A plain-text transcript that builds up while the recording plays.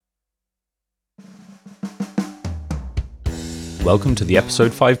welcome to the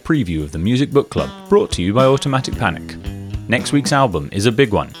episode 5 preview of the Music Book Club, brought to you by Automatic Panic. Next week's album is a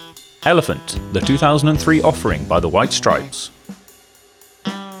big one. Elephant, the 2003 offering by the White Stripes.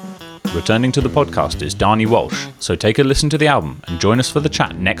 Returning to the podcast is Darnie Walsh, so take a listen to the album and join us for the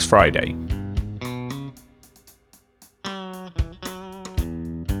chat next Friday.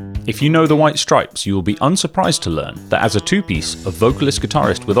 If you know the White Stripes, you will be unsurprised to learn that as a two-piece of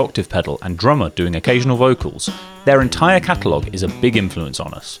vocalist-guitarist with octave pedal and drummer doing occasional vocals, their entire catalogue is a big influence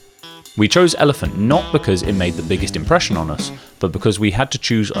on us. We chose Elephant not because it made the biggest impression on us, but because we had to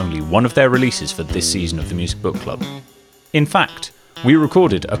choose only one of their releases for this season of the Music Book Club. In fact, we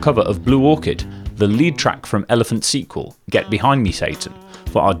recorded a cover of Blue Orchid, the lead track from Elephant's sequel, Get Behind Me Satan,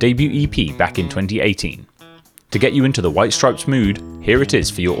 for our debut EP back in 2018. To get you into the White Stripes mood, here it is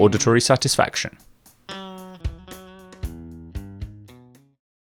for your auditory satisfaction.